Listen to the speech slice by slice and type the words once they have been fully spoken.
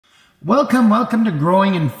Welcome to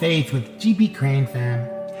Growing in Faith with GP Crane fam.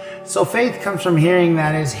 So faith comes from hearing,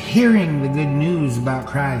 that is, hearing the good news about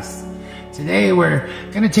Christ. Today we're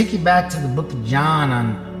going to take you back to the book of John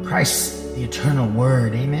on Christ, the eternal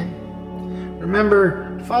word. Amen.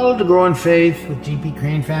 Remember, follow to grow in faith with GP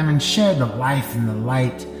Crane fam and share the life and the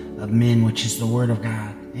light of men, which is the word of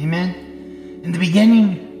God. Amen. In the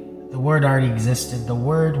beginning, the word already existed. The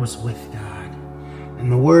word was with God,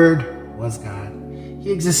 and the word was God.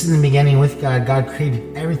 He existed in the beginning with God. God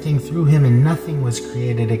created everything through him, and nothing was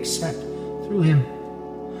created except through him.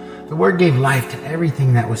 The Word gave life to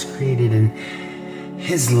everything that was created, and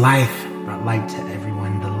his life brought light to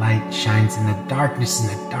everyone. The light shines in the darkness, and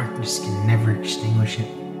the darkness can never extinguish it.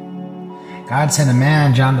 God sent a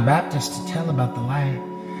man, John the Baptist, to tell about the light,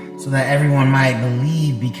 so that everyone might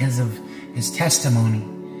believe because of his testimony.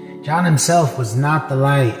 John himself was not the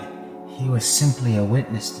light. He was simply a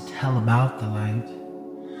witness to tell about the light.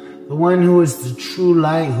 The one who is the true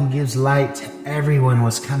light, who gives light to everyone,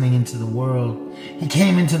 was coming into the world. He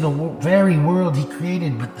came into the very world he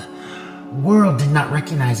created, but the world did not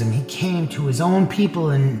recognize him. He came to his own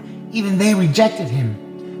people, and even they rejected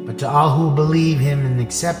him. But to all who believe him and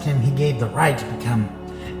accept him, he gave the right to become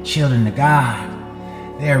children of God.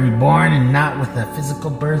 They are reborn, and not with a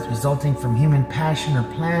physical birth resulting from human passion or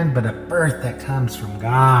plan, but a birth that comes from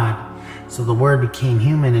God. So the Word became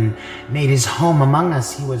human and made his home among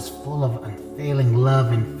us. He was full of unfailing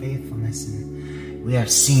love and faithfulness, and we have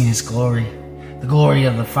seen his glory, the glory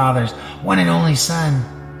of the Father's one and only Son.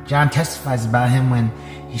 John testifies about him when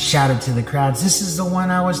he shouted to the crowds, "This is the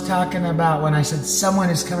one I was talking about when I said, 'Someone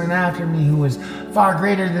is coming after me who is far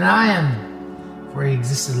greater than I am, for he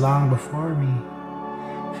existed long before me.'"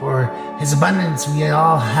 For his abundance we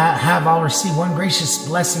all have all received one gracious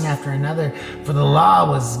blessing after another. For the law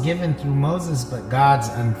was given through Moses, but God's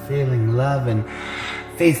unfailing love and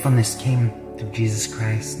faithfulness came through Jesus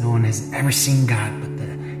Christ. No one has ever seen God, but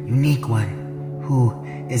the unique one, who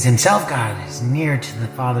is himself God, is near to the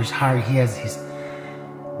Father's heart. He's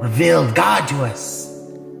revealed God to us.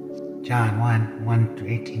 John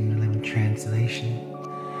 1:1-18, translation.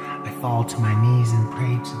 I fall to my knees and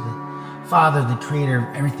pray to the Father, the creator of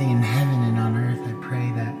everything in heaven and on earth. I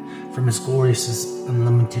pray that from his glorious,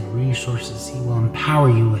 unlimited resources, he will empower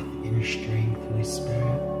you with inner strength through his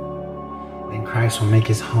Spirit. Then Christ will make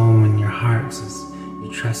his home in your hearts as you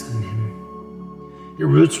trust in him. Your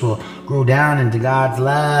roots will grow down into God's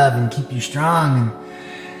love and keep you strong. And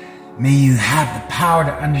may you have the power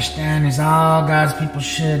to understand, as all God's people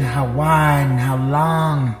should, how wide and how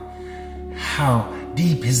long, how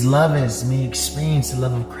deep his love is. May you experience the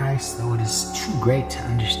love of Christ, though it is too great to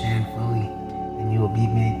understand fully, and you will be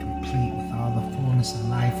made complete with all the fullness of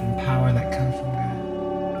life and power that comes from God.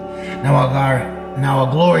 Now all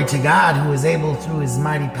glory to God, who is able through his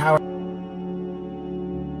mighty power